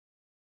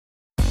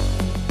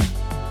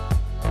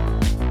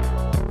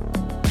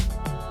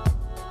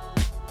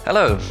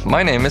Hello,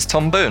 my name is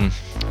Tom Boone.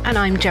 And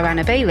I'm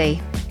Joanna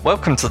Bailey.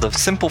 Welcome to the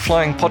Simple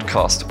Flying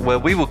podcast, where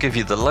we will give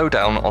you the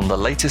lowdown on the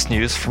latest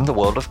news from the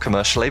world of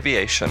commercial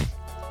aviation.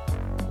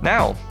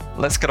 Now,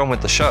 let's get on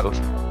with the show.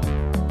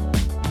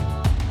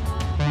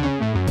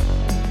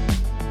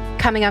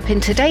 Coming up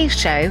in today's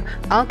show,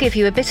 I'll give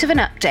you a bit of an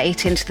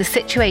update into the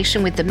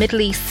situation with the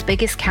Middle East's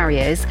biggest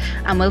carriers,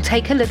 and we'll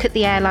take a look at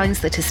the airlines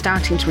that are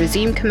starting to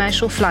resume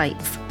commercial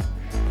flights.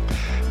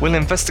 We'll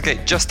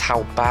investigate just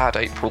how bad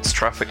April's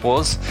traffic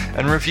was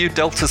and review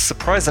Delta's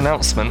surprise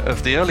announcement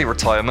of the early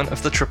retirement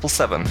of the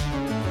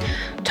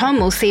 777. Tom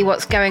will see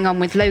what's going on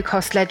with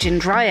low-cost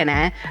legend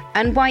Ryanair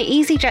and why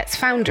EasyJet's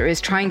founder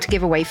is trying to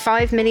give away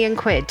 £5 million.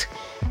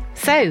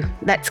 So,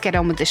 let's get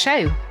on with the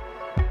show.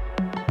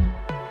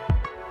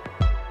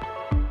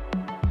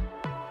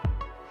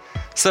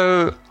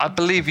 So, I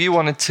believe you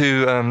wanted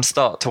to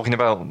start talking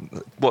about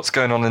what's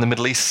going on in the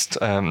Middle East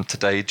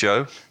today,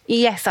 Joe.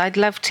 Yes, I'd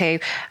love to.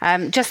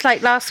 Just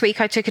like last week,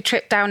 I took a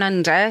trip down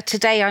under.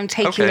 Today, I'm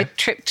taking a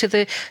trip to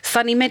the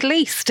sunny Middle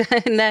East.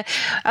 And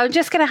I'm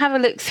just going to have a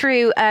look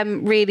through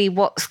really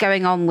what's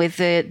going on with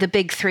the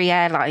big three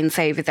airlines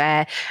over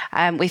there.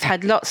 We've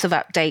had lots of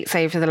updates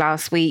over the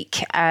last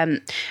week.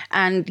 And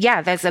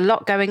yeah, there's a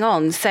lot going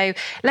on. So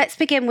let's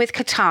begin with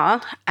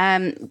Qatar.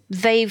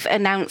 They've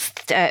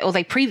announced, or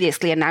they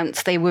previously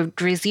announced, they would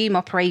resume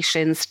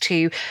operations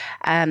to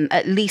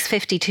at least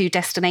 52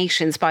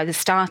 destinations by the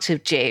start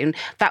of June.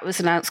 That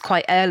was announced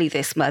quite early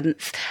this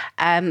month.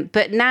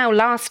 But now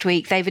last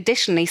week, they've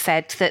additionally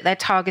said that they're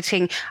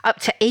targeting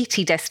up to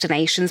 80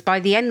 destinations by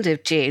the end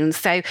of June.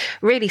 So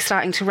really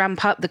starting to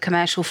ramp up the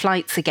commercial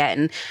flights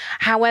again.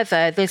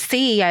 However, the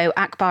CEO,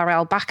 Akbar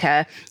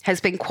Al-Bakr, has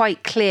been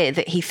quite clear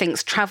that he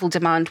thinks travel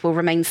demand will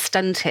remain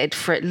stunted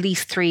for at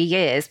least 3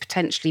 years,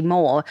 potentially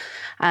more.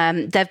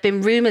 There have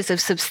been rumours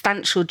of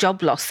substantial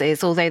job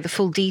losses, although the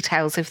full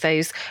details of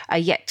those are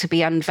yet to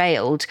be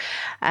unveiled.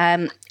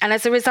 And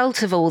as a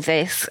result of all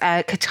this,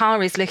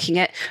 Qatar is looking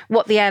at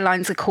what the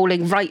airlines are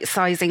calling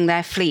right-sizing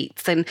their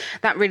fleets. And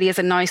that really is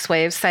a nice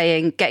way of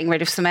saying getting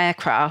rid of some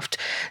aircraft.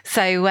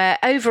 So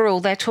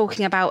overall, they're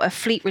talking about a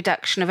fleet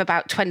reduction of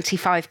about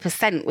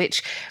 25%,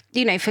 which,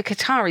 you know, for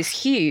Qatar is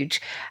huge.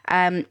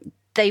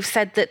 They've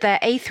said that their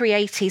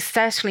A380s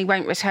certainly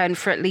won't return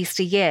for at least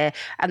a year,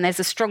 and there's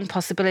a strong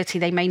possibility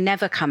they may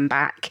never come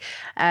back.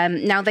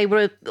 Now, they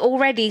were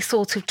already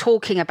sort of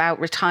talking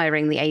about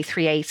retiring the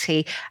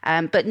A380,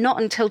 but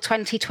not until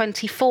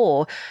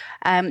 2024.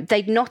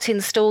 They'd not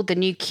installed the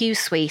new Q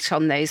suite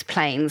on those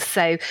planes.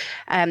 So,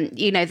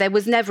 you know, there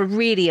was never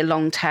really a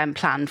long-term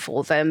plan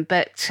for them.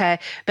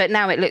 But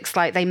now it looks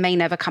like they may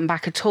never come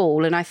back at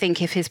all. And I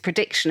think if his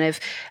prediction of,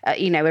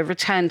 you know, a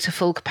return to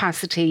full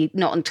capacity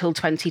not until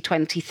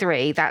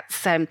 2023,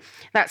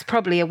 that's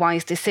probably a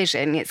wise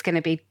decision. It's going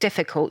to be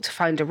difficult to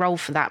find a role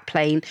for that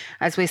plane,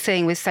 as we're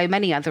seeing with so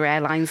many other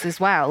airlines as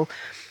well.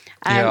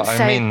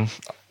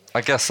 I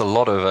guess a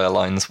lot of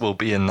airlines will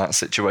be in that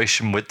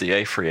situation with the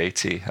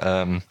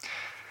A380.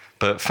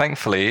 But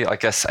thankfully, I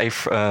guess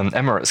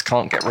Emirates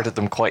can't get rid of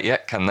them quite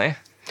yet, can they?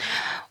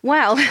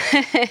 Well,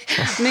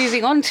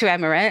 moving on to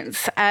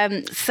Emirates.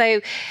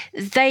 So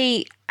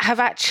they have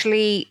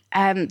actually,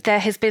 there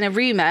has been a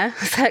rumour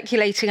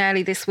circulating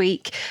early this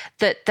week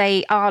that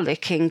they are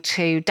looking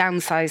to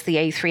downsize the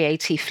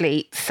A380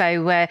 fleet.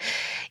 So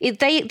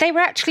they were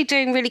actually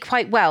doing really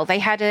quite well. They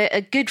had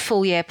a good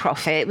full year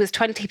profit. It was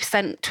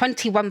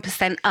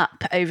 21%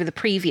 up over the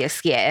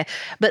previous year,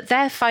 but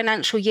their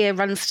financial year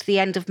runs to the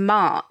end of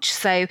March.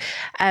 So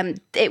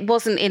it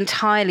wasn't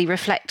entirely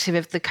reflective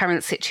of the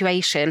current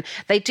situation.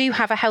 They do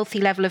have a healthy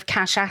level of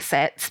cash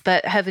assets,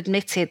 but have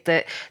admitted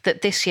that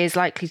this year is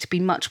likely to be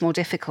much more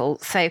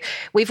difficult. So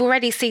we've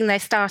already seen they're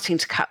starting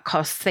to cut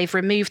costs. They've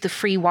removed the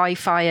free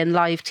Wi-Fi and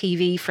live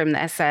TV from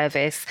their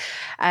service.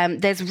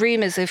 There's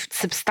rumours of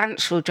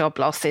substantial job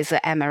losses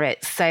at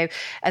Emirates. So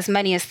as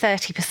many as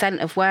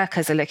 30% of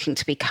workers are looking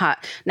to be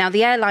cut. Now,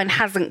 the airline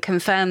hasn't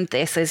confirmed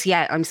this as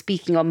yet. I'm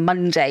speaking on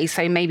Monday,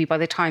 so maybe by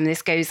the time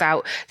this goes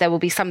out, there will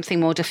be something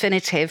more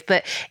definitive.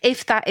 But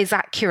if that is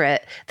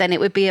accurate, then it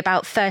would be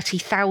about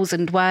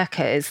 30,000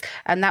 workers,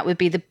 and that would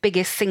be the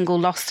biggest single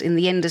loss in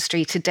the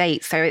industry to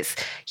date. So it's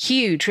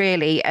huge,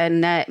 really,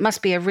 and it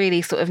must be a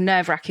really sort of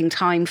nerve-wracking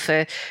time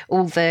for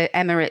all the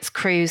Emirates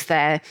crews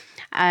there.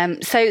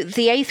 So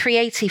the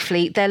A380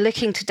 fleet, they're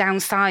looking to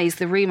downsize,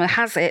 the rumour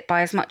has it,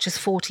 by as much as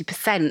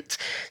 40%.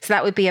 So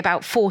that would be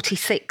about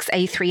 46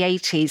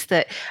 A380s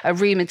that are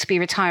rumoured to be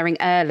retiring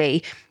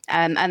early.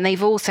 And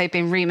they've also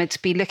been rumoured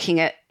to be looking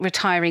at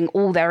retiring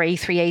all their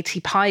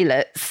A380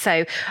 pilots.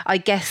 So I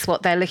guess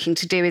what they're looking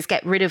to do is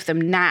get rid of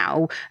them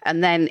now.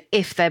 And then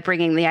if they're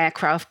bringing the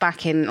aircraft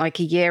back in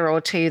like a year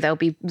or two, they'll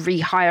be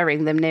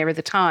rehiring them nearer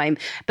the time.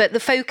 But the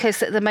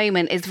focus at the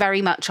moment is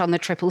very much on the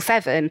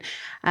 777.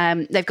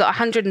 They've got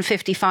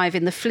 155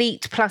 in the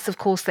fleet. Plus, of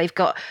course, they've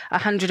got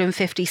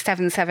 150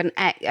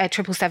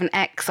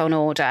 777X on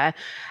order.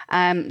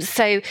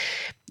 So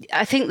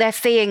I think they're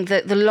seeing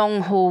that the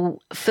long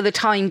haul, for the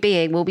time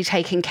being, will be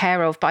taken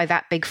care of by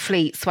that big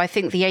fleet. So I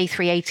think the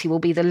A380 will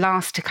be the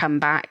last to come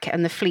back,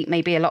 and the fleet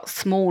may be a lot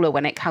smaller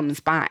when it comes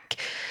back.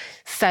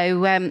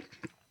 So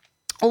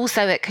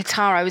also at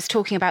Qatar, I was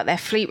talking about their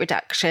fleet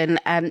reduction.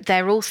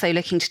 They're also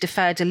looking to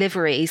defer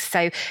deliveries.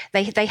 So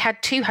they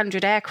had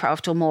 200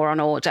 aircraft or more on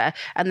order,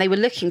 and they were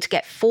looking to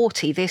get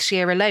 40 this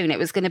year alone. It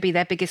was going to be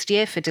their biggest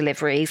year for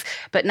deliveries.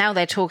 But now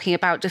they're talking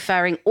about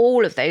deferring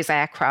all of those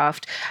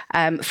aircraft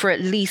for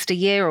at least a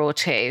year or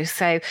two.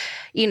 So,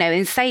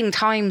 insane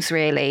times,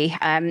 really.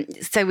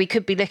 So we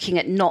could be looking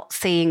at not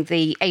seeing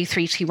the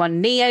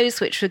A321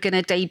 Neos, which were going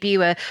to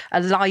debut a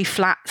lie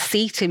flat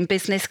seat in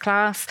business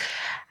class.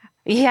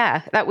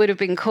 Yeah, that would have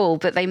been cool,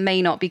 but they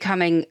may not be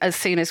coming as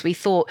soon as we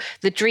thought.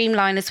 The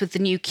Dreamliners with the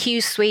new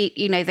Q Suite,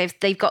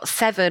 they've got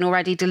 7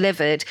 already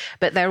delivered,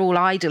 but they're all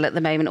idle at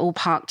the moment, all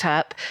parked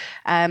up.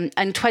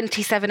 And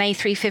 27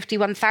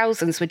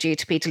 A350-1000s were due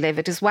to be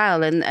delivered as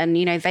well, and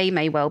they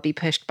may well be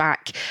pushed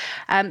back.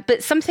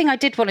 But something I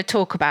did want to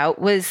talk about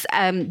was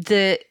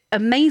the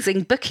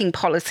amazing booking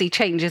policy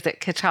changes at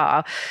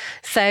Qatar.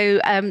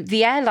 So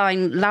the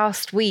airline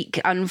last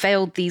week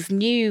unveiled these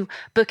new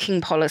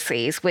booking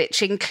policies,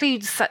 which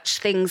includes such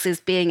things as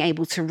being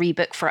able to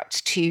rebook for up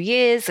to 2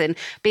 years and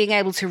being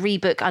able to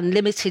rebook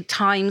unlimited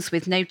times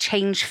with no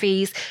change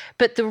fees.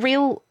 But the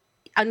real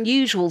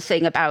unusual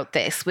thing about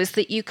this was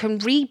that you can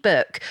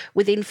rebook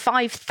within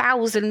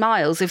 5,000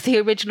 miles of the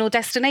original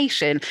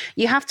destination.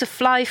 You have to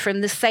fly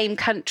from the same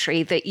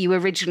country that you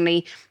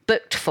originally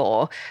booked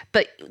for,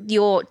 but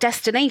your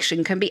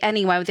destination can be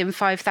anywhere within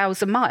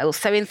 5,000 miles.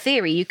 So in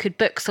theory, you could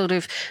book sort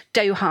of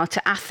Doha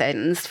to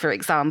Athens, for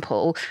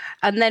example,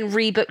 and then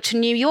rebook to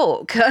New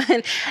York.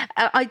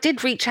 I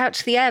did reach out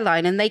to the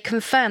airline, and they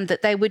confirmed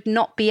that there would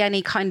not be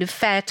any kind of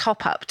fare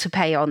top up to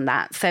pay on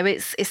that. So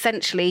it's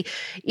essentially,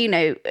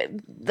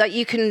 that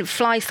you can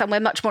fly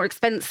somewhere much more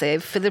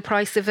expensive for the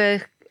price of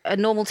a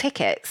normal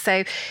ticket.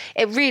 So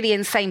a really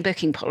insane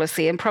booking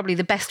policy, and probably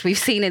the best we've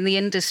seen in the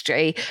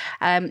industry.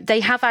 They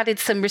have added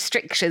some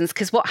restrictions,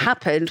 because what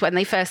happened when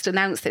they first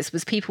announced this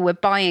was people were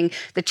buying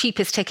the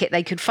cheapest ticket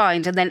they could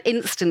find and then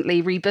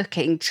instantly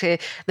rebooking to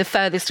the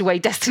furthest away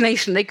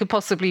destination they could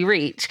possibly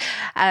reach.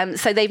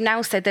 So they've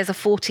now said there's a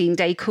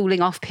 14-day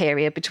cooling off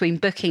period between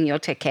booking your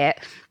ticket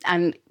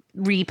and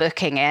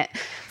rebooking it.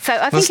 So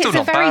I think it's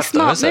a very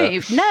smart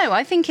move. No,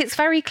 I think it's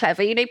very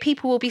clever.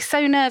 People will be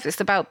so nervous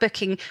about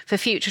booking for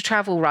future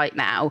travel right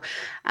now.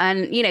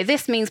 And,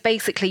 this means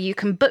basically you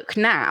can book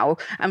now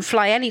and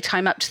fly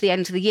anytime up to the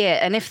end of the year.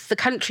 And if the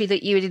country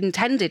that you had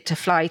intended to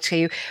fly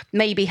to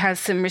maybe has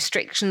some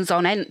restrictions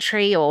on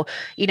entry, or,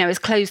 has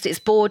closed its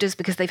borders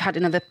because they've had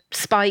another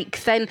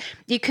spike, then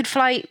you could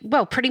fly,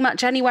 pretty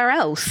much anywhere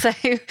else. So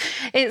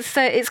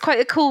it's quite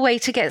a cool way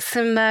to get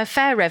some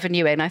fare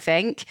revenue in, I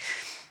think.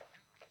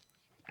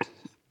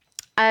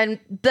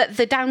 But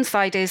the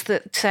downside is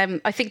that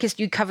I think, as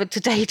you covered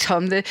today,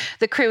 Tom, the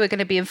crew are going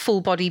to be in full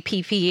body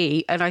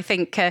PPE. And I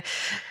think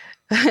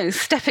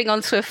stepping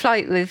onto a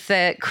flight with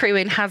crew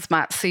in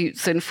hazmat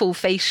suits and full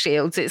face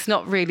shields, it's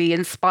not really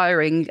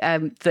inspiring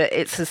that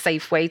it's a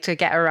safe way to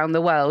get around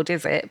the world,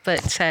 is it?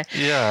 But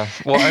yeah.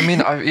 Well, I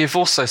mean, you've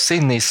also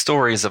seen these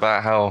stories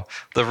about how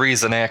the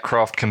reason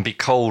aircraft can be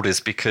cold is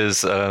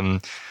because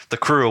the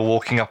crew are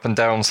walking up and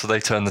down, so they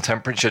turn the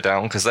temperature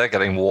down because they're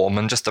getting warm.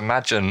 And just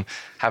imagine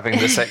having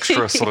this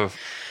extra sort of,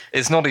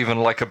 it's not even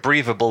like a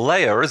breathable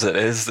layer, is it?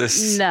 It's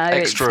this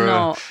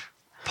extra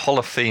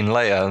polythene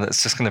layer, and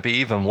it's just going to be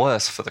even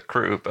worse for the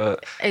crew.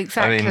 But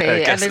exactly, I mean, I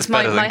guess and it's as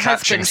my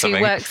husband who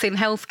works in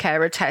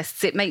healthcare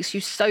attests, it makes you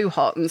so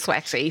hot and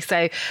sweaty.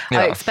 So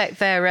yeah. I expect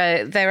their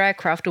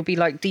aircraft will be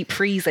like deep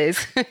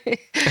freezes.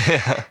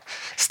 Yeah,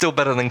 still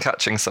better than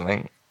catching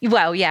something.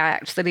 Well, yeah,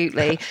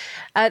 absolutely.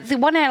 The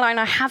one airline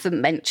I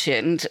haven't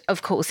mentioned,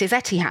 of course, is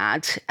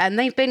Etihad, and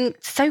they've been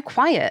so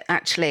quiet.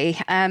 Actually,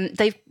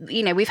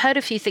 we've heard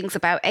a few things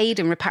about aid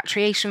and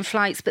repatriation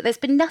flights, but there's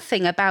been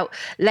nothing about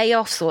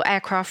layoffs or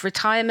aircraft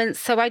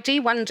retirements. So I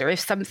do wonder if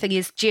something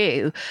is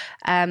due,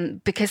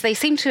 because they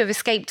seem to have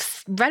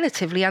escaped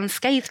relatively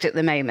unscathed at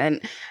the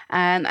moment,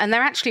 and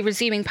they're actually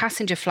resuming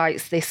passenger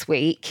flights this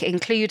week,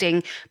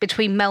 including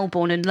between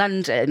Melbourne and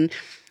London.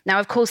 Now,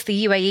 of course,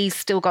 the UAE's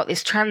still got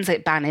this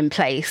transit ban in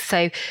place,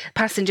 so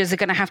passengers are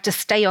going to have to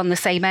stay on the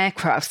same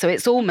aircraft. So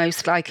it's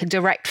almost like a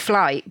direct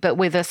flight, but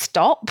with a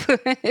stop.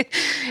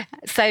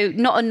 So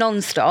not a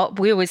non-stop.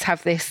 We always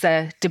have this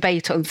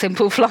debate on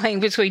simple flying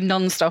between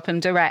non-stop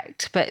and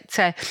direct, but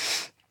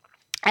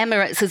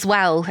Emirates as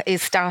well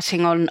is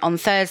starting on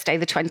Thursday,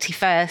 the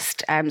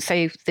 21st.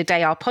 So the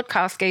day our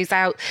podcast goes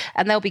out,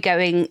 and they'll be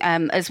going,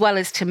 as well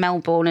as to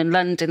Melbourne and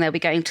London, they'll be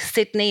going to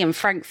Sydney and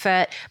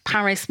Frankfurt,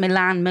 Paris,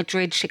 Milan,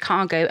 Madrid,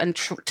 Chicago and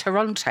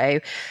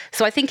Toronto.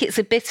 So I think it's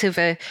a bit of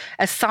a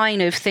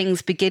sign of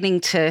things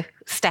beginning to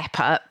step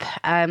up,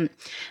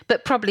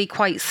 but probably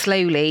quite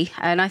slowly.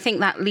 And I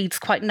think that leads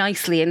quite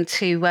nicely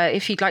into,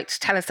 if you'd like to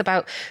tell us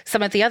about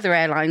some of the other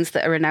airlines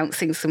that are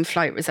announcing some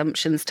flight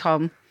resumptions,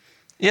 Tom.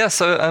 Yeah,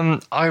 so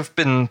I've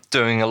been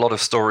doing a lot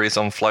of stories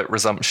on flight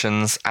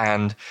resumptions,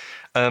 and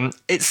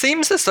It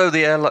seems as though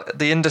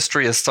the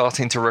industry is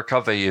starting to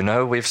recover.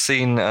 We've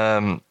seen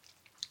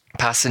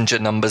passenger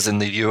numbers in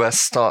the US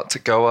start to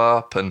go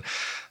up, and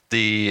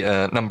the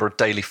number of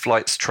daily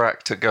flights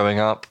tracked are going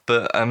up.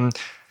 But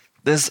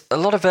there's a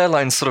lot of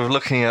airlines sort of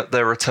looking at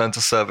their return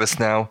to service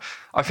now.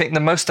 I think the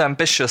most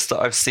ambitious that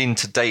I've seen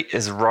to date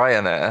is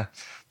Ryanair.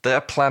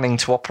 They're planning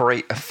to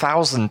operate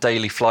 1,000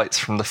 daily flights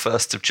from the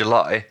 1st of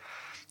July.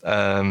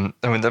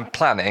 The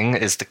planning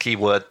is the key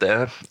word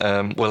there.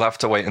 We'll have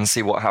to wait and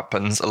see what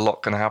happens. A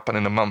lot can happen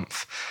in a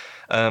month.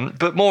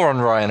 But more on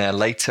Ryanair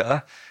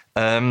later.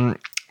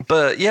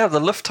 But yeah, the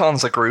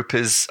Lufthansa group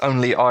is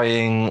only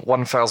eyeing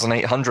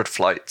 1,800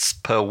 flights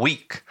per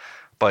week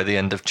by the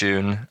end of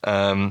June.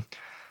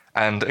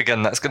 And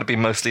again, that's going to be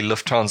mostly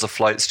Lufthansa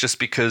flights just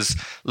because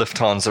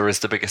Lufthansa is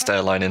the biggest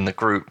airline in the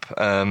group.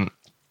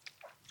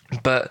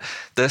 But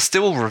they're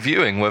still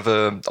reviewing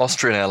whether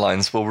Austrian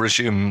Airlines will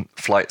resume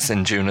flights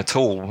in June at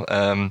all.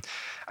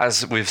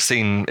 As we've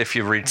seen, if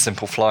you read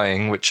Simple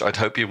Flying, which I'd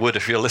hope you would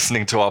if you're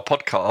listening to our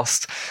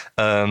podcast,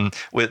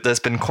 there's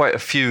been quite a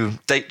few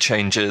date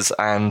changes,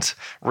 and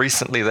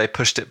recently they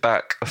pushed it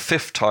back a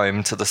 5th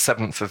time to the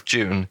 7th of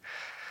June.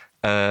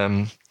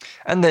 And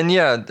then,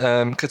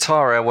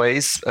 Qatar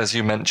Airways, as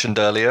you mentioned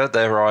earlier,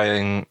 they're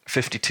eyeing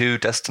 52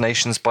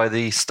 destinations by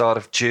the start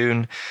of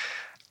June.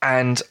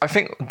 And I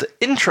think the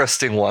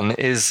interesting one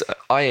is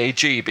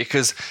IAG,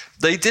 because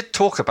they did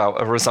talk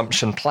about a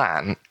resumption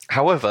plan.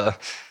 However,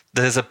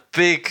 there's a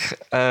big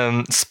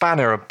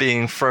spanner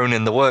being thrown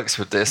in the works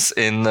with this,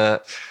 in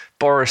that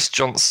Boris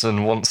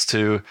Johnson wants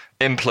to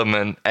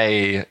implement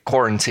a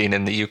quarantine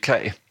in the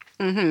UK.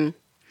 Mm-hmm.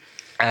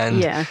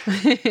 And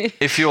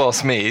if you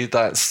ask me,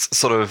 that's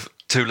sort of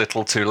too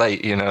little too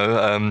late,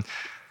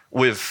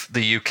 with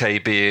the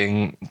UK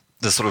being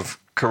the sort of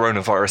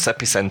coronavirus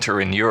epicenter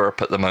in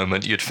Europe at the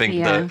moment. You'd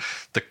think that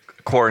the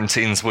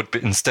quarantines would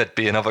instead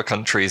be in other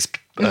countries,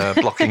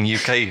 blocking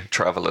UK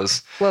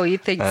travellers. Well,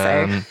 you'd think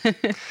so.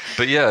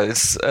 But yeah,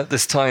 it's at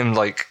this time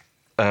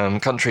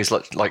countries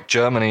like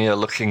Germany are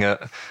looking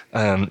at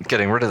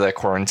getting rid of their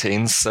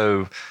quarantines,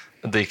 so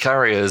the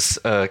carriers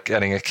are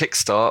getting a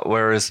kickstart,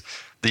 whereas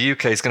the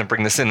UK is going to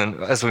bring this in.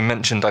 And as we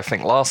mentioned, I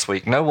think last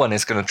week, no one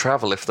is going to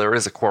travel if there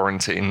is a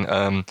quarantine,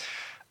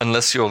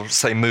 unless you're,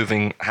 say,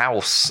 moving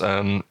house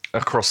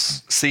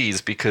across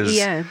seas, because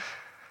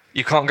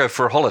you can't go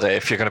for a holiday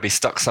if you're going to be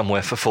stuck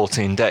somewhere for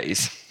 14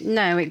 days.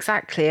 No,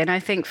 exactly. And I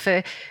think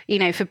for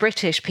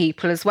British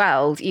people as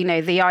well,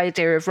 the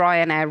idea of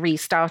Ryanair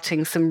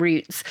restarting some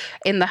routes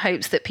in the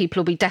hopes that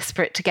people will be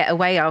desperate to get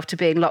away after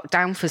being locked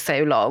down for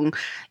so long.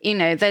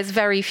 There's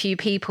very few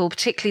people,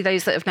 particularly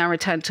those that have now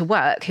returned to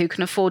work, who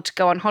can afford to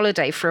go on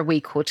holiday for a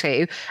week or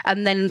two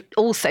and then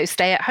also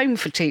stay at home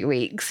for 2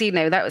 weeks.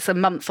 That was a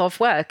month off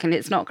work, and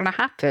it's not going to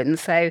happen.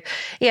 So,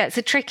 yeah, it's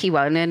a tricky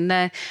one. And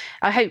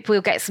I hope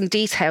we'll get some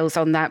details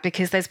on that,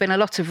 because there's been a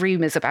lot of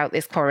rumours about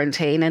this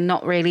quarantine and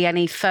not really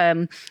any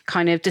firm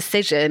kind of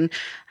decision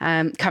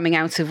coming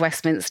out of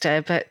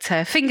Westminster. But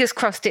fingers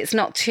crossed it's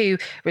not too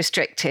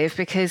restrictive,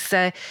 because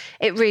it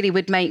really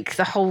would make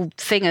the whole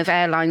thing of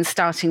airlines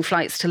starting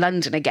flights to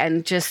London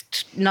again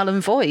just null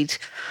and void.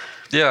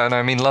 Yeah, and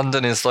I mean,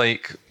 London is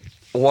like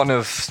one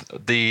of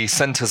the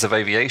centres of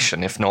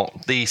aviation, if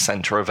not the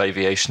centre of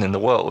aviation in the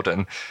world.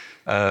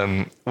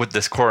 And with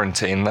this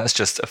quarantine, that's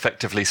just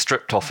effectively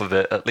stripped off of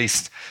it, at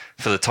least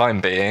for the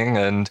time being,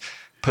 and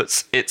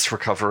puts its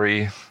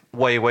recovery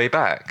way, way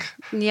back.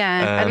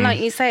 Yeah, and like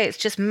you say, it's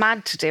just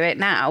mad to do it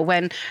now,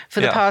 when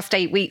for the past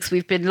 8 weeks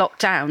we've been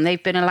locked down.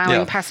 They've been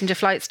allowing passenger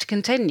flights to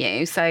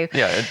continue. So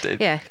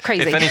crazy.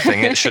 If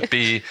anything, it should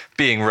be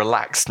being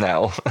relaxed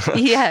now.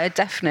 Yeah,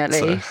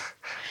 definitely.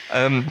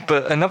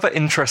 But another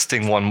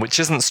interesting one, which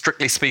isn't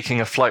strictly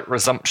speaking a flight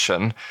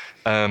resumption,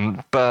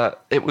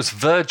 but it was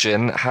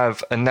Virgin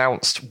have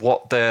announced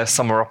what their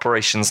summer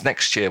operations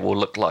next year will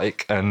look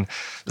like. And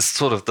it's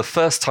sort of the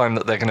first time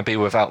that they're going to be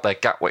without their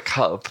Gatwick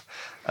hub.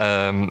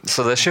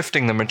 So they're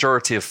shifting the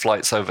majority of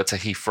flights over to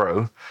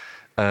Heathrow,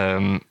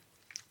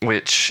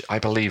 which I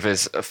believe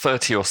is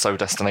 30 or so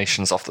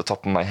destinations off the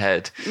top of my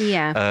head.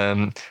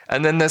 Yeah.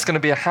 And then there's going to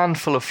be a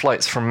handful of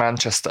flights from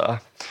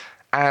Manchester.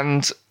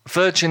 And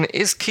Virgin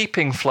is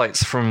keeping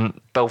flights from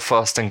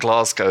Belfast and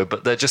Glasgow,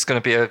 but they're just going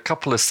to be a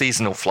couple of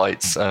seasonal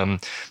flights,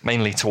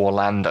 mainly to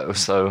Orlando.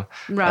 So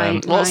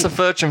lots of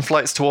Virgin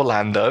flights to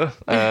Orlando.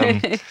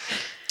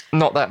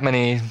 Not that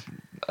many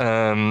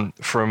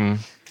from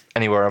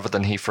anywhere other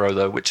than Heathrow,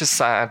 though, which is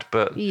sad,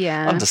 but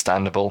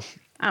understandable.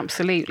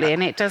 Absolutely.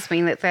 And it does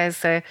mean that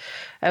there's a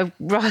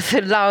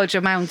rather large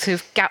amount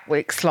of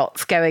Gatwick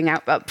slots going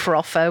up for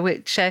offer,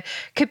 which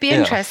could be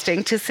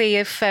interesting to see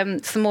if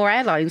some more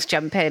airlines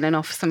jump in and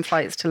offer some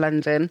flights to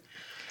London.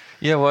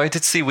 Yeah, well, I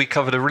did see we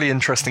covered a really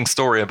interesting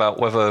story about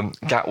whether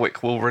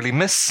Gatwick will really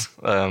miss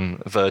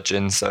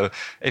Virgin. So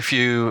if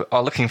you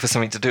are looking for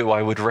something to do,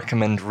 I would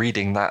recommend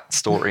reading that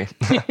story.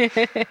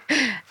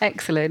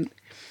 Excellent.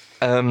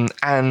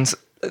 And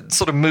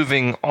sort of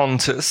moving on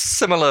to a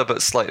similar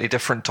but slightly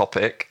different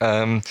topic,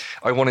 I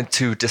wanted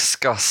to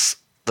discuss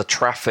the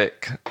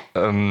traffic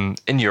in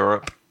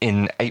Europe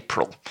in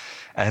April.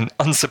 And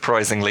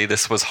unsurprisingly,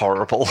 this was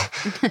horrible.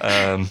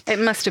 It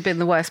must have been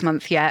the worst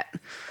month yet.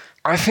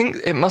 I think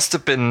it must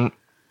have been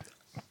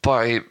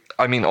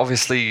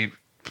obviously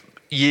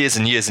years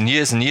and years and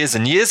years and years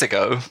and years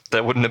ago,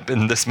 there wouldn't have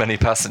been this many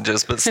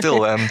passengers, but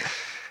still,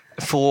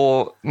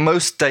 for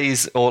most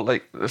days, or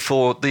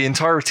for the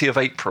entirety of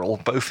April,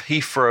 both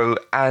Heathrow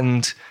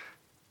and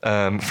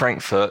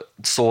Frankfurt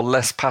saw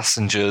less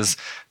passengers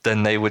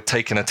than they would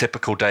take in a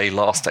typical day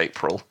last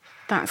April.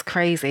 That's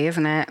crazy,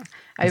 isn't it?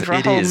 Over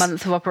a whole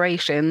month of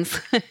operations.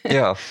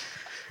 Yeah.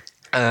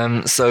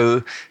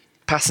 So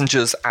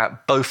passengers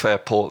at both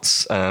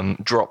airports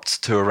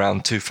dropped to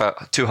around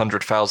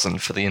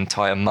 200,000 for the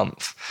entire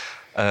month.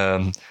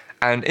 And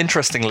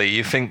interestingly,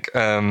 you think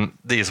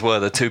these were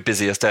the two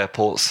busiest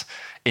airports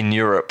in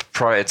Europe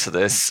prior to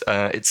this.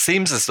 It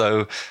seems as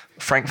though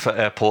Frankfurt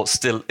Airport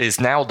still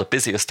is now the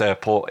busiest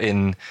airport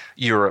in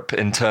Europe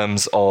in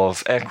terms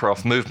of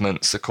aircraft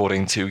movements,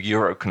 according to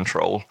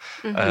Eurocontrol,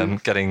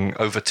 getting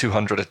over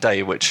 200 a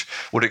day, which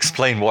would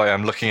explain why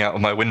I'm looking out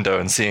of my window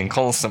and seeing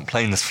constant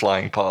planes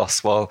flying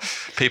past, while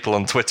people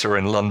on Twitter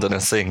in London are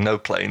seeing no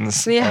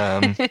planes.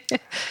 Yeah.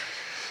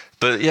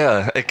 But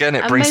yeah, again,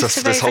 it brings us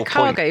to this whole point.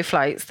 Most of those are cargo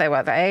flights, though,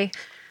 are they?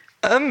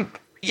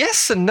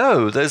 Yes and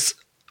no. There's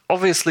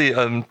obviously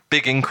a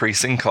big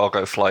increase in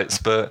cargo flights,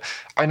 but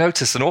I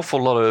noticed an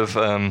awful lot of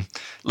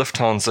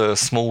Lufthansa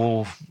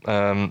small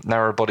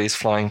narrow bodies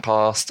flying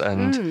past,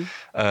 and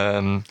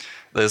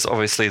there's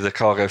obviously the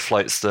cargo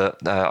flights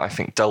that I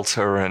think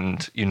Delta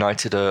and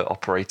United are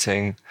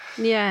operating.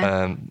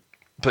 Yeah.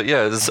 But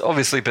yeah, there's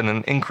obviously been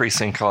an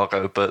increase in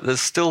cargo, but there's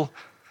still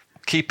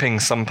keeping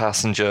some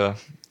passenger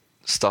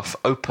stuff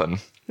open.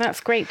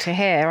 That's great to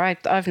hear.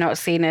 I've not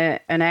seen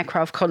an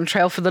aircraft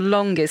contrail for the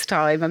longest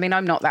time. I mean,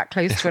 I'm not that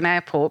close to an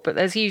airport, but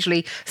there's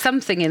usually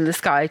something in the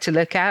sky to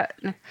look at.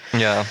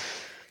 Yeah.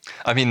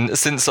 I mean,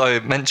 since I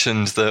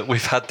mentioned that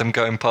we've had them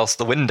going past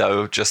the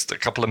window just a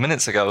couple of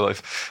minutes ago,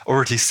 I've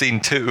already seen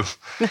two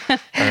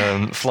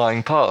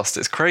flying past.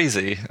 It's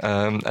crazy.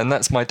 And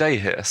that's my day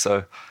here.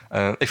 So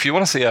if you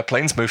want to see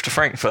airplanes, move to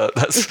Frankfurt.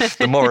 That's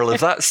the moral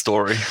of that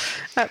story.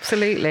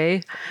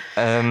 Absolutely.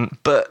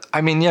 But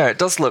I mean, yeah, it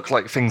does look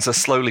like things are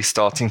slowly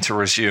starting to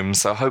resume.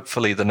 So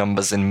hopefully the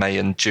numbers in May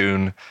and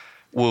June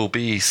will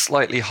be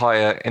slightly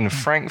higher in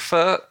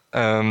Frankfurt.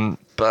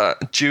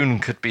 But June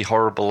could be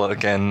horrible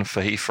again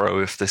for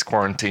Heathrow if this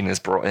quarantine is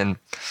brought in.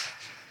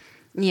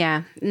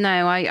 Yeah,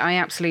 no, I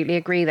absolutely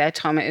agree there,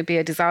 Tom. It would be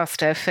a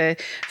disaster for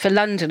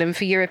London and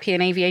for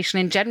European aviation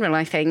in general,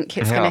 I think.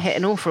 It's going to hit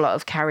an awful lot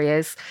of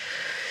carriers.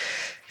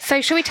 So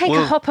shall we take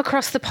a hop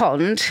across the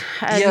pond?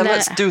 And,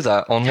 let's do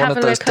that on one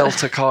of those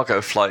Delta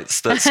cargo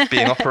flights that's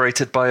being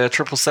operated by a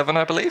 777,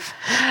 I believe.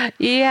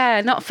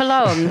 Yeah, not for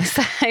long.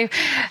 So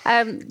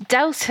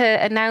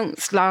Delta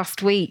announced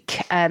last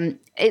week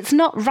it's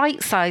not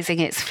right-sizing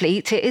its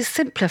fleet, it is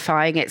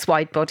simplifying its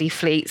wide-body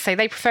fleet. So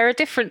they prefer a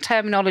different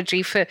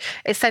terminology for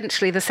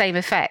essentially the same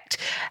effect.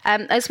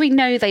 As we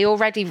know, they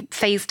already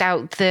phased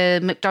out the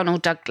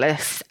McDonnell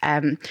Douglas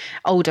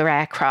older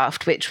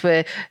aircraft, which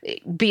were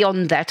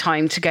beyond their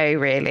time to go,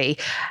 really.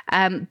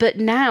 But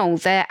now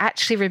they're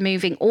actually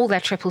removing all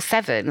their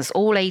 777s.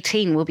 All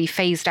 18 will be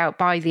phased out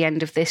by the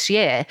end of this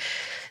year.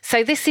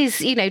 So this is,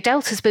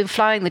 Delta's been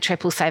flying the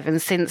 777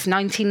 since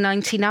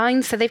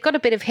 1999, so they've got a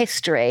bit of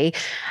history.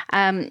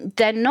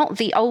 They're not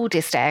the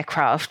oldest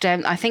aircraft.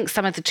 I think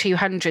some of the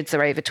 200s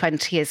are over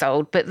 20 years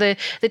old, but the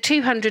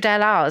 200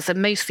 LRs are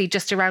mostly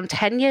just around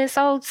 10 years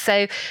old,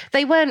 so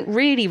they weren't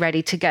really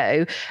ready to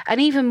go. And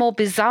even more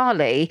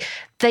bizarrely,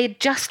 they had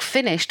just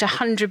finished a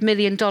 $100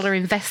 million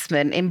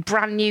investment in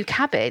brand new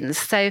cabins.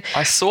 So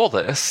I saw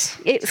this.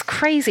 It's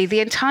crazy. The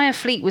entire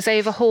fleet was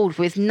overhauled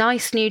with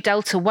nice new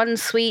Delta One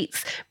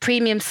suites,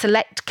 premium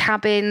select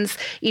cabins.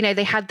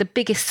 They had the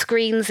biggest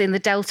screens in the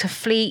Delta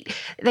fleet.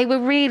 They were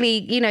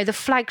really, the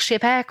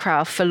flagship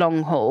aircraft for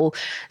long haul.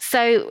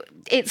 So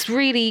it's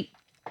really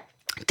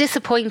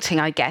disappointing,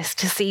 I guess,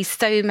 to see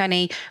so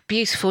many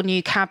beautiful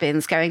new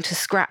cabins going to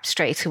scrap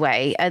straight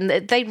away. And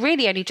they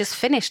really only just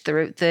finished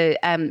the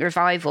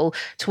revival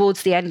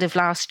towards the end of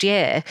last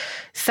year.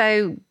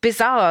 So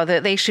bizarre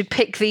that they should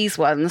pick these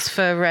ones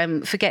for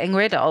getting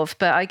rid of.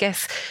 But I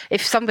guess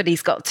if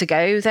somebody's got to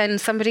go, then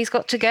somebody's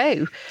got to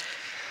go.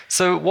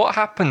 So what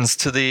happens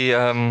to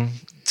the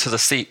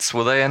seats?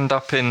 Will they end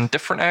up in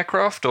different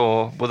aircraft,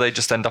 or will they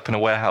just end up in a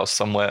warehouse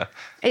somewhere?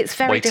 It's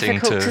very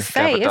difficult to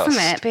say, isn't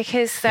it?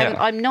 Because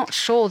I'm not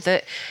sure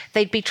that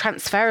they'd be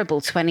transferable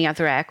to any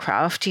other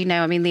aircraft. The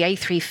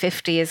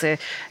A350 is a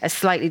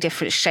slightly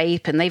different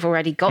shape, and they've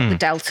already got the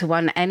Delta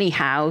One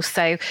anyhow.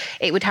 So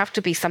it would have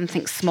to be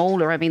something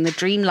smaller. The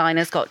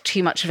Dreamliner's got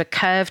too much of a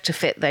curve to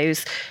fit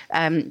those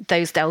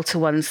Delta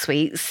One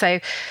suites. So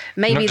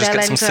maybe they'll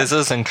get some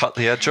scissors and cut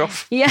the edge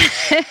off. Yeah,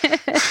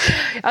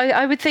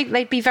 I would think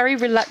they'd be very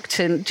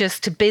reluctant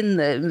just to bin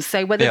them.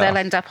 So whether they'll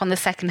end up on the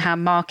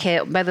second-hand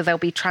market, whether they'll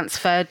be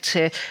transferred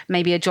to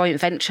maybe a joint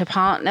venture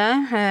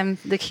partner,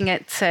 looking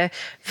at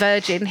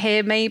Virgin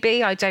here,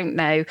 maybe. I don't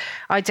know.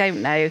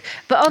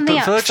 But on the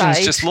upside,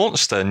 Virgin's just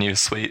launched their new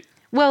suite.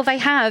 Well, they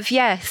have,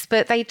 yes,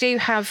 but they do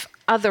have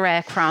other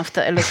aircraft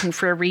that are looking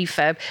for a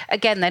refurb.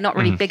 Again, they're not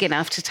really big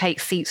enough to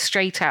take seats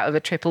straight out of a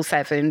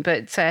 777,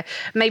 but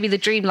maybe the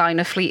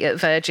Dreamliner fleet at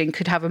Virgin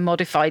could have a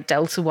modified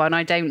Delta One.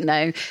 I don't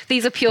know.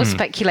 These are pure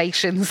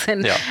speculations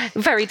and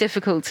very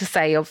difficult to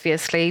say,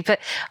 obviously. But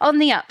on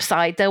the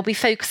upside, they'll be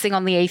focusing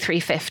on the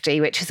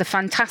A350, which is a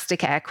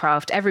fantastic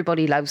aircraft.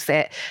 Everybody loves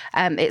it.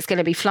 It's going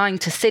to be flying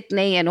to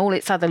Sydney and all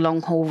its other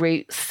long-haul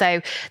routes.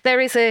 So there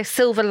is a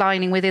silver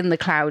lining within the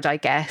cloud, I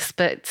guess,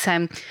 but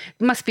it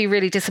must be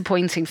really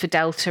disappointing for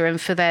Delta and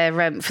for their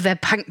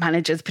bank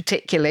managers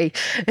particularly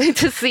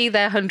to see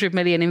their 100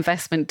 million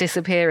investment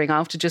disappearing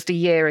after just a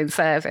year in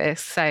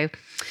service. So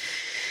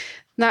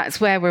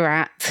that's where we're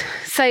at.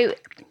 So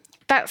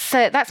that's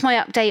my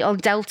update on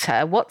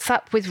Delta. What's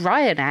up with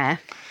Ryanair?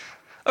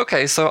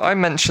 Okay, so I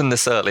mentioned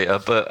this earlier,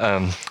 but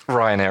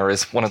Ryanair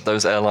is one of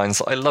those airlines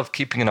that I love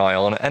keeping an eye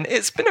on, and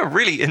it's been a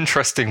really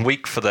interesting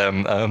week for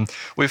them.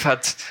 We've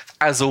had,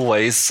 as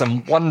always,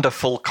 some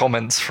wonderful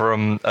comments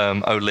from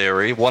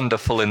O'Leary,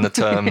 wonderful in the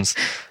terms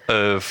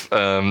of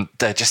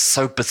they're just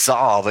so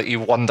bizarre that you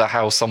wonder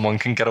how someone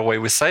can get away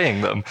with saying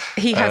them.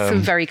 He has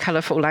some very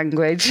colourful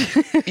language.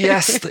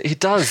 Yes, he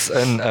does,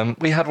 and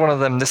we had one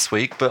of them this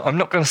week, but I'm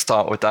not going to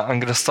start with that.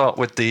 I'm going to start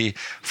with the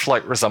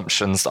flight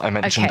resumptions that I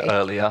mentioned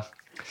earlier.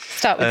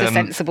 Start with the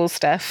sensible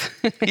stuff.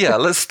 Yeah,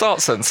 let's start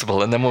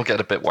sensible and then we'll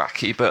get a bit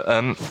wacky.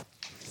 But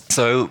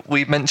so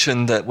we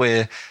mentioned that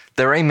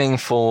they're aiming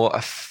for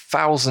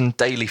 1,000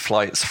 daily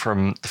flights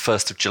from the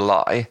 1st of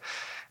July.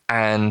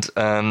 And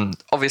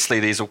obviously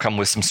these will come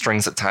with some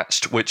strings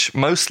attached, which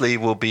mostly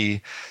will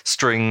be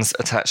strings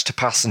attached to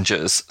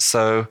passengers.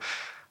 So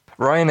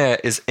Ryanair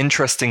is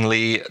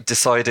interestingly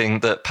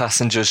deciding that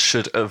passengers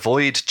should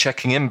avoid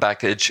checking in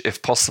baggage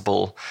if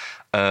possible.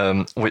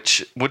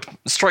 Which would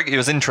strike you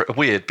as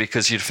weird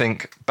because you'd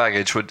think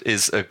baggage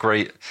is a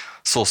great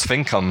source of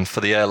income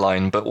for the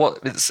airline. But what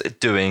it's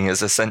doing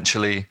is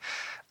essentially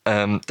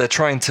they're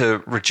trying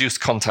to reduce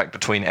contact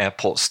between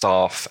airport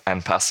staff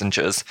and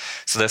passengers.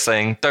 So they're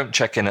saying don't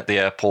check in at the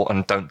airport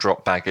and don't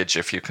drop baggage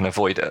if you can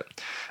avoid it.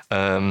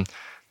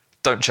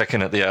 Don't check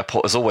in at the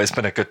airport has always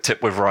been a good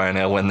tip with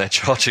Ryanair when they're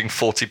charging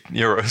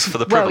 €40 for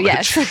the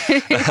privilege.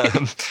 Well,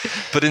 yes.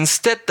 But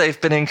instead,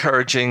 they've been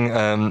encouraging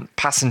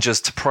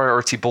passengers to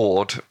priority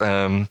board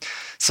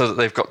so that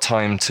they've got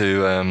time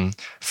to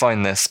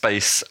find their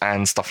space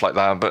and stuff like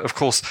that. But of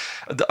course,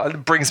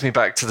 it brings me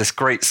back to this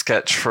great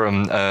sketch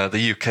from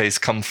the UK's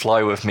Come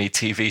Fly With Me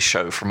TV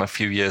show from a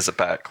few years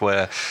back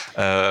where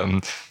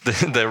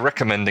they're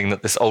recommending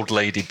that this old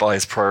lady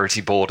buys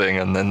priority boarding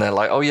and then they're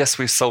like, oh yes,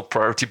 we've sold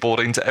priority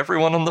boarding to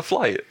everyone on the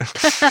flight.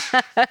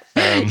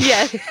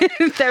 Yeah,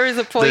 there is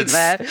a point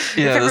there.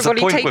 Yeah, there's a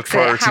point with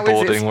priority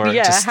boarding where it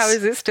just how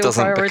is it still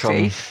doesn't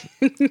priority?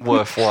 become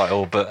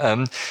worthwhile.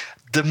 But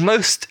the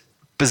most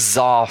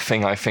bizarre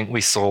thing I think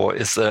we saw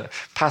is that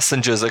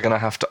passengers are going to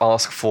have to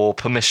ask for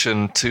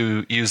permission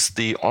to use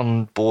the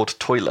onboard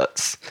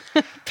toilets.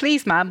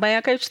 Please, ma'am, may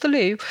I go to the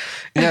loo?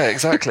 Yeah,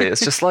 exactly.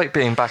 It's just like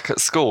being back at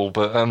school.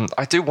 But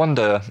I do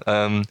wonder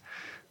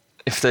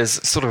if there's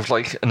sort of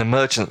like an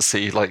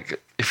emergency,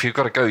 like if you've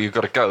got to go, you've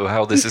got to go,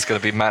 how this is going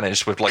to be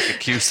managed with like a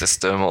queue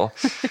system or...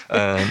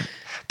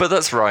 But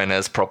that's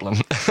Ryanair's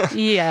problem.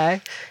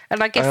 Yeah.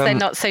 And I guess they're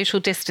not social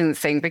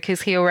distancing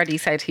because he already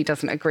said he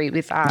doesn't agree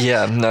with that.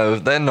 Yeah, no,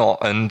 they're not.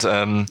 And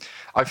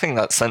I think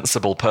that's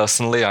sensible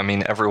personally. I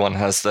mean, everyone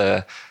has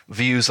their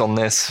views on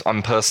this.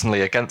 I'm personally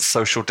against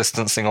social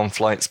distancing on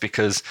flights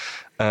because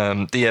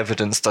the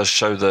evidence does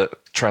show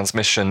that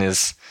transmission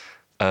is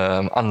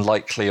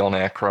unlikely on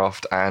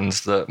aircraft and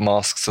that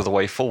masks are the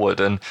way forward.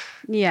 And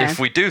if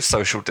we do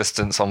social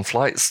distance on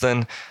flights,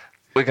 then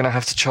we're going to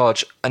have to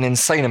charge an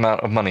insane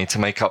amount of money to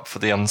make up for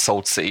the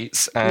unsold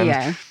seats.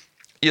 And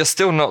you're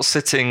still not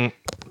sitting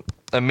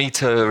 1.5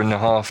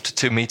 meters to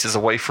 2 meters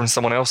away from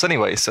someone else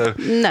anyway. So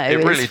no, it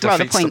really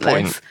defeats the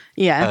point.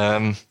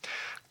 Yeah.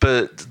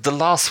 But the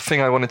last thing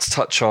I wanted to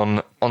touch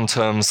on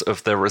terms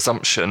of their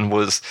resumption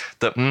was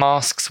that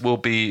masks will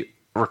be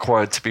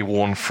required to be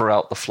worn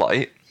throughout the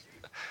flight.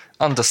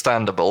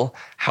 Understandable.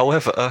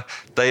 However,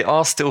 they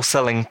are still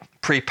selling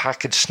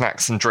pre-packaged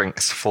snacks and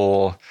drinks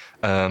for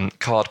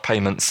card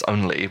payments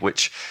only,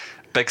 which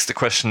begs the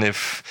question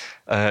if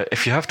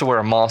you have to wear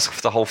a mask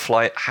for the whole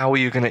flight, how are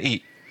you going to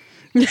eat?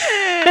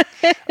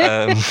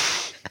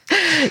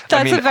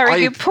 That's a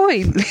very good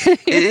point.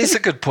 It is a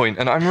good point,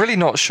 and I'm really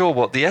not sure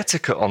what the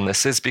etiquette on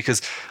this is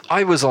because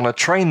I was on a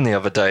train the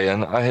other day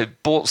and I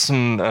had bought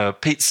some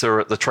pizza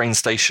at the train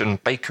station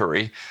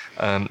bakery.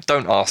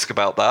 Don't ask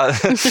about that.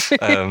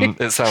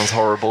 It sounds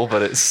horrible,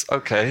 but it's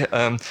okay.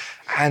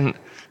 And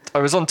I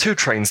was on 2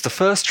 trains. The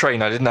first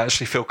train, I didn't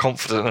actually feel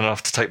confident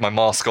enough to take my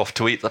mask off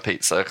to eat the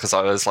pizza because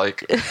I was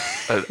like,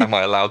 am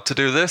I allowed to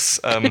do this?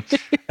 And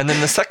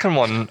then the second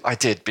one I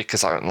did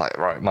because I'm like,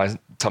 right, my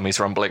tummy's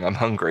rumbling, I'm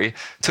hungry.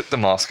 Took the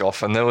mask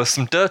off and there were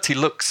some dirty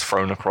looks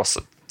thrown across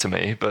it to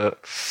me,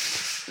 but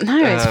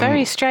No, it's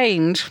very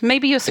strange.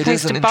 Maybe you're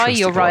supposed to buy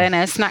your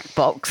Ryanair snack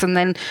box and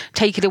then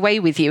take it away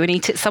with you and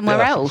eat it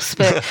somewhere else.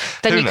 But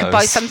then you could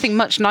buy something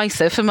much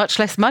nicer for much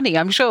less money,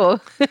 I'm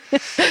sure.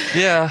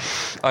 Yeah.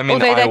 I mean,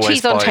 although their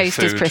cheese on toast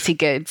is pretty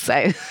good,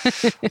 so.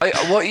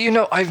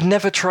 I've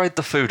never tried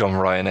the food on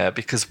Ryanair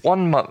because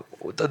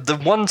the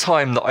one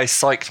time that I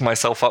psyched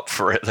myself up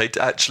for it, they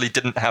actually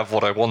didn't have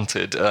what I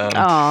wanted.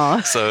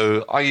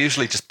 So I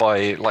usually just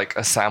buy like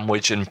a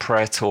sandwich in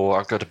Pret, or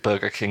I'll go to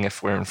Burger King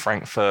if we're in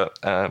Frankfurt,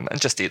 and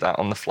just eat that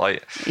on the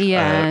flight.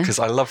 Yeah. Because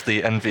I love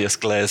the envious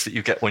glares that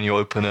you get when you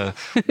open a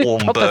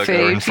warm burger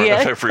in front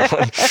of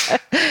everyone.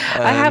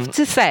 I have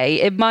to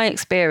say, in my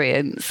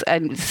experience,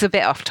 and it's a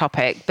bit off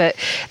topic, but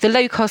the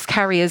low-cost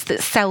carriers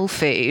that sell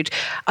food,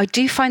 I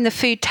do find the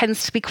food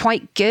tends to be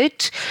quite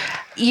good.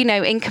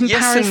 In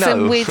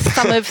comparison with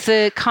some of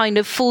the kind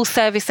of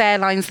full-service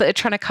airlines that are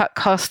trying to cut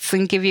costs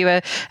and give you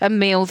a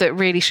meal that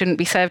really shouldn't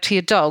be served to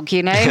your dog,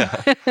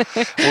 Yeah.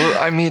 Well,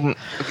 I mean,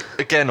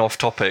 again, off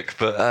topic,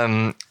 but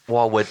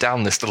while we're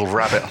down this little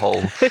rabbit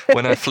hole,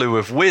 when I flew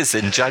with Wizz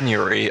in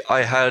January,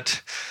 I had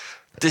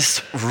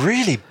this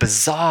really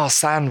bizarre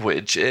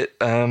sandwich. It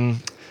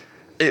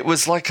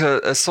was like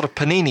a sort of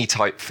panini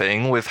type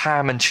thing with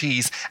ham and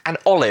cheese and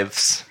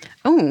olives.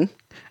 Oh,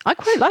 I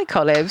quite like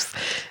olives.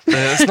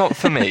 It's not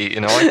for me,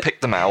 I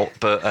picked them out,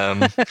 but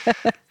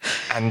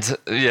and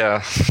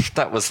yeah,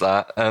 that was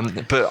that.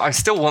 But I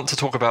still want to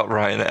talk about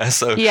Ryanair,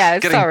 so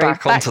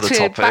back onto the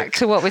topic. Back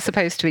to what we're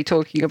supposed to be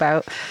talking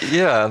about.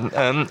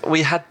 Yeah,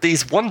 we had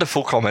these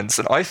wonderful comments,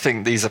 and I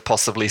think these are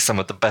possibly some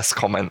of the best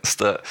comments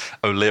that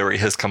O'Leary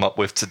has come up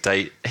with to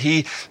date.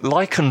 He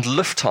likened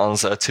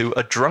Lufthansa to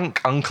a drunk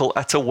uncle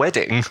at a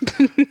wedding.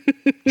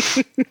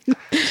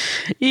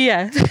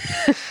 Yeah.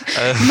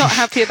 Not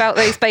happy about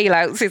those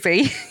bailouts, is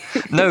he?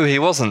 No, he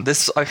wasn't.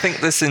 I think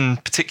this in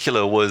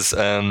particular was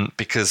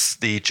because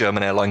the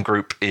German airline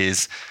group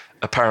is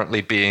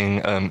apparently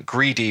being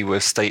greedy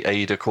with state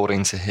aid,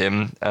 according to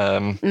him.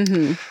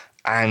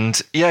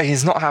 And yeah,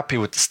 he's not happy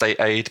with the state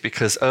aid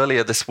because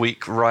earlier this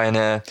week,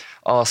 Ryanair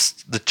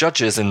asked the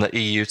judges in the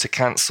EU to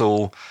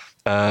cancel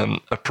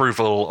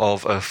approval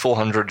of a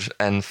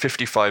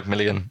 455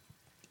 million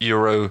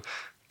euro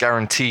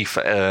guarantee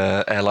for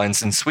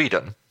airlines in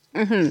Sweden.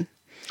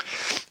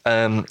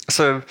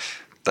 So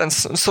that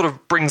sort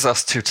of brings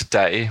us to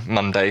today,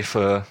 Monday,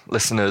 for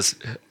listeners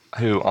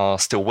who are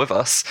still with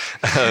us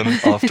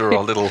after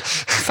our little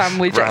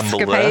sandwich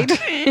ramble escapade.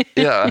 There.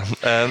 Yeah,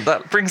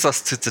 that brings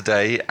us to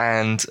today,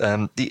 and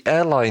the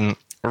airline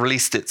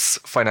released its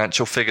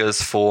financial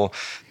figures for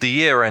the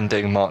year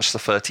ending March the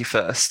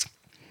 31st.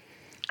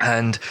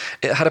 And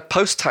it had a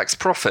post-tax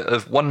profit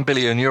of 1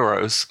 billion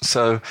euros,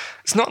 so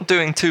it's not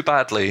doing too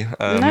badly.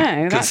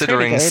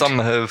 Considering really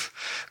good.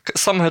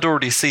 some had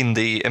already seen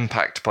the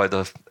impact by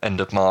the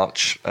end of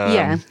March.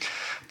 But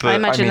I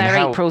imagine their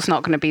April's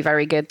not going to be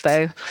very good,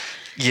 though.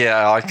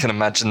 Yeah, I can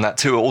imagine that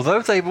too.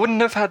 Although they wouldn't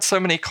have had so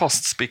many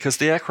costs because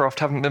the aircraft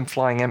haven't been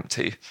flying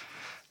empty.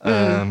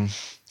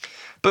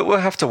 But we'll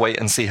have to wait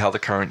and see how the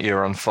current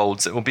year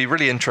unfolds. It will be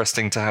really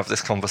interesting to have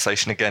this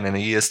conversation again in a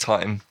year's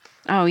time.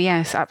 Oh,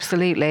 yes,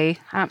 absolutely.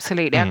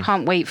 Absolutely. I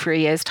can't wait for a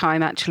year's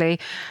time, actually,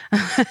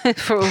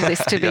 for all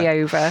this to be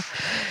over.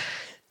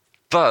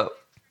 But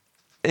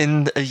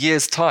in a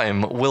year's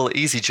time, will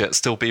EasyJet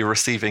still be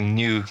receiving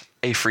new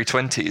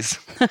A320s?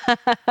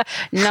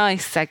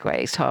 Nice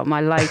segue, Tom.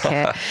 I like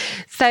it.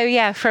 So,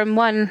 yeah, from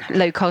one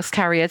low-cost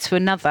carrier to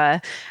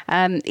another,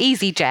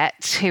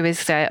 EasyJet, who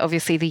is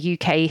obviously the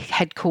UK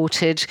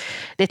headquartered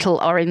little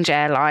orange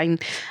airline,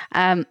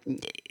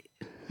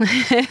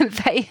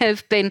 they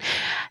have been,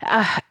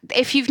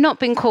 if you've not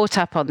been caught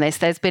up on this,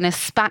 there's been a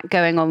spat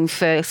going on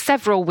for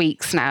several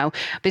weeks now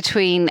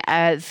between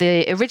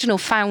the original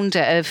founder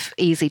of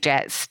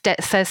EasyJet,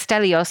 Sir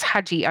Stelios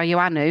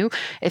Hadjiioannou,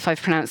 if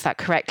I've pronounced that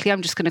correctly.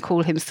 I'm just going to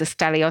call him Sir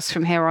Stelios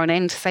from here on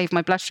in to save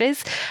my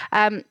blushes.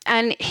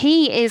 And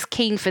he is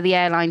keen for the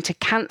airline to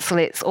cancel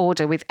its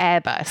order with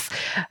Airbus.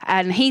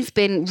 And he's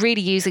been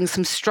really using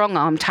some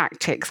strong-arm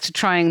tactics to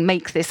try and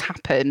make this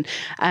happen,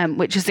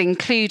 which has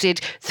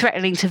included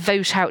threatening to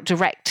vote out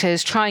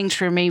directors, trying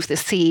to remove the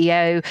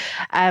CEO.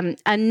 And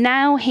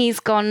now he's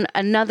gone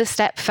another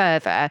step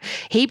further.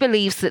 He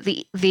believes that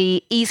the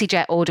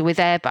EasyJet order with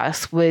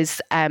Airbus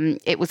was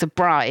a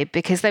bribe,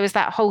 because there was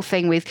that whole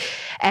thing with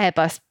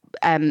Airbus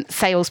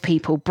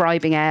salespeople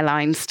bribing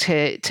airlines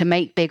to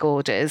make big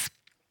orders.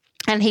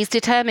 And he's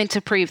determined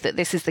to prove that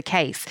this is the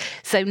case.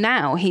 So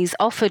now he's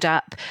offered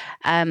up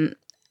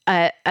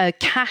a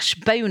cash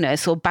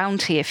bonus or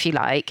bounty, if you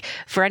like,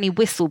 for any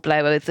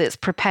whistleblower that's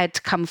prepared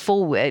to come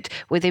forward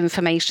with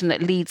information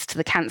that leads to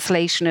the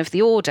cancellation of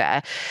the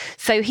order.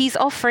 So he's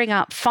offering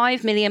up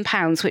 £5 million,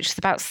 which is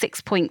about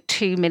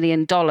 $6.2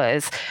 million,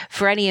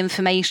 for any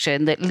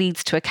information that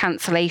leads to a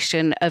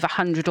cancellation of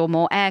 100 or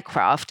more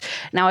aircraft.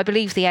 Now, I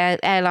believe the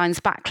airline's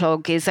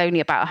backlog is only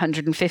about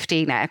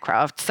 115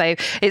 aircraft, so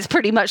it's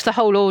pretty much the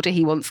whole order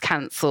he wants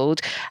cancelled.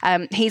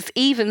 He's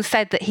even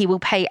said that he will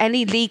pay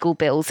any legal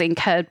bills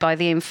incurred heard by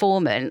the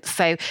informant.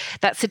 So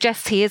that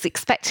suggests he is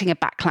expecting a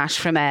backlash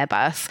from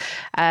Airbus.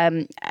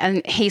 And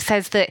he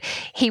says that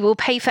he will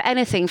pay for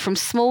anything from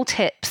small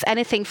tips,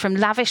 anything from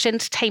lavish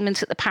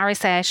entertainment at the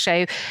Paris Air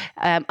Show,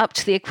 up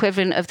to the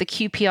equivalent of the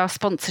QPR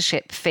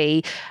sponsorship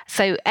fee.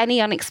 So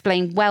any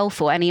unexplained wealth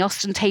or any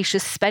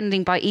ostentatious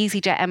spending by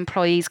EasyJet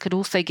employees could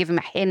also give him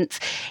a hint.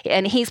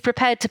 And he's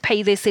prepared to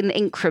pay this in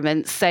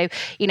increments. So,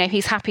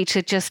 he's happy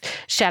to just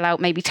shell out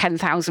maybe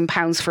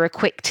 £10,000 for a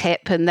quick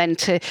tip and then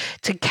to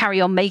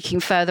carry on making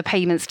further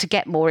payments to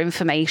get more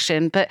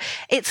information. But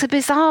it's a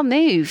bizarre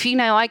move.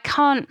 I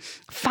can't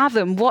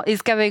fathom what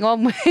is going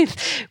on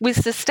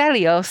with Sir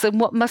Stelios and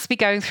what must be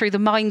going through the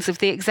minds of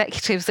the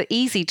executives at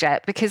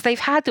EasyJet, because they've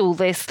had all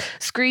this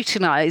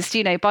scrutinised,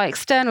 by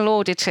external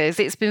auditors.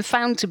 It's been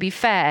found to be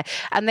fair,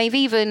 and they've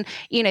even,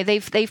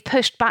 they've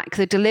pushed back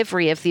the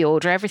delivery of the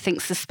order.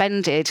 Everything's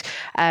suspended,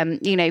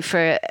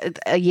 for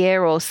a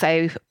year or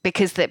so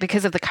because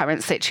of the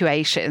current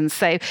situation.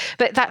 So,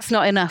 but that's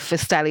not enough for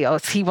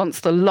Stelios. He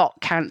wants the lot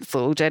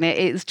cancelled, and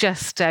it's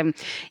just, the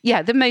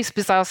most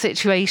bizarre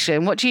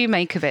situation. What do you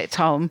make of it,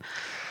 Tom?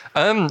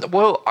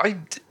 Well,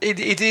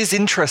 it is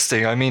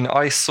interesting. I mean,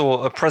 I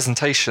saw a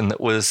presentation that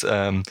was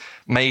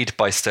made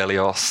by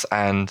Stelios,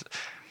 and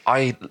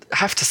I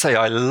have to say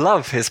I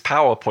love his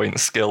PowerPoint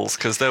skills,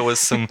 because there was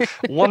some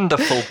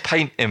wonderful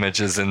paint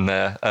images in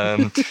there.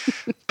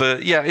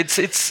 But yeah,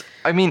 it's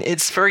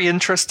very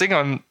interesting.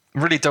 I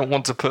really don't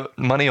want to put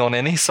money on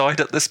any side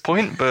at this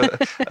point,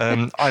 but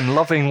I'm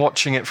loving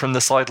watching it from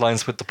the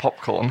sidelines with the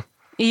popcorn.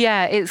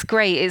 Yeah, it's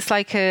great. It's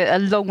like a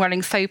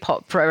long-running soap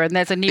opera, and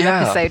there's a new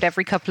episode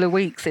every couple of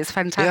weeks. It's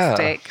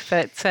fantastic.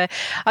 Yeah. But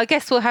I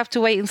guess we'll have to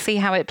wait and see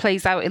how it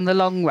plays out in the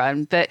long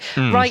run. But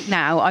right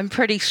now, I'm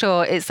pretty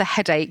sure it's a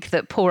headache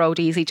that poor old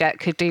EasyJet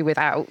could do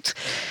without.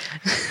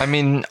 I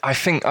mean, I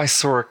think I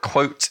saw a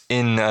quote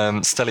in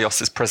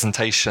Stelios'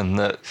 presentation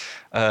that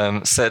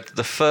said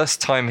the first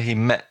time he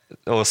met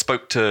or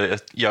spoke to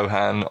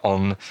Johan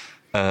on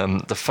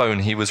the phone,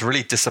 he was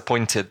really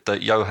disappointed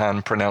that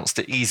Johan pronounced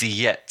it easy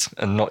yet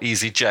and not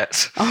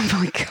EasyJet. Oh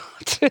my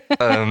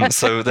God.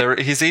 So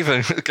he's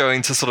even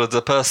going to sort of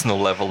the personal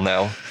level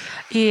now.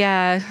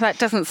 Yeah, that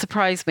doesn't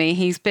surprise me.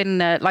 He's been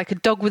like a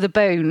dog with a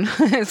bone,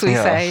 as we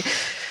say.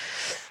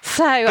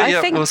 So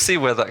I think we'll see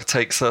where that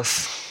takes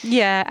us.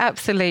 Yeah,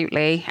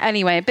 absolutely.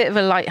 Anyway, a bit of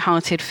a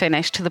light-hearted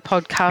finish to the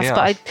podcast, but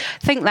I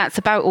think that's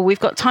about all we've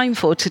got time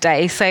for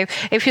today. So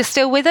if you're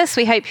still with us,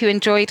 we hope you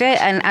enjoyed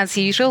it. And as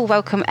usual,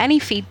 welcome any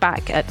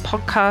feedback at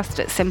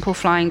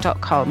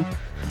podcast@simpleflying.com.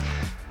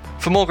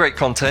 For more great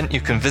content,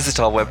 you can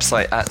visit our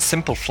website at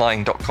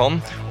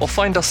simpleflying.com or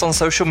find us on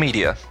social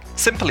media.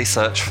 Simply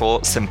search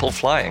for Simple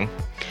Flying.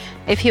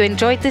 If you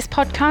enjoyed this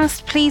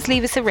podcast, please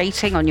leave us a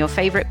rating on your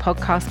favourite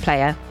podcast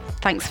player.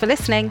 Thanks for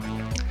listening.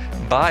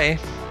 Bye.